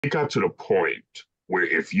it got to the point where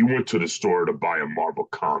if you went to the store to buy a Marvel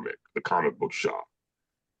comic, the comic book shop,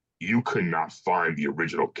 you could not find the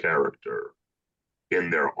original character in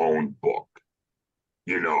their own book.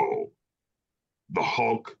 You know, the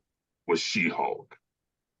Hulk was She-Hulk.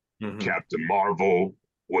 Hmm. Captain Marvel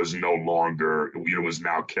was no longer, it was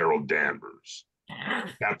now Carol Danvers.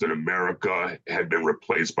 Captain America had been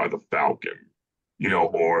replaced by the Falcon, Yeah.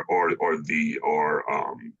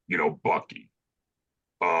 Bucky.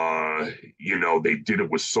 They did it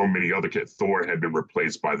with so many other kids. Thor had been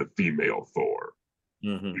replaced by the female Thor.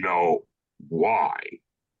 You Hmm. know, why?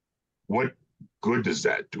 What good does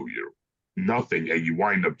that do you? Nothing. And you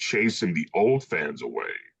wind up chasing the old fans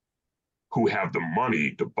away who have the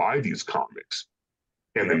money to buy these comics.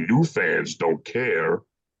 And the Yep. new fans don't care.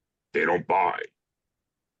 They don't buy.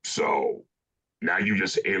 So now you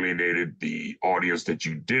just alienated the audience that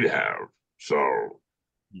you did have. So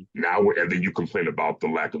now, and then you complain about the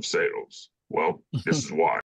lack of sales. Well, this is why.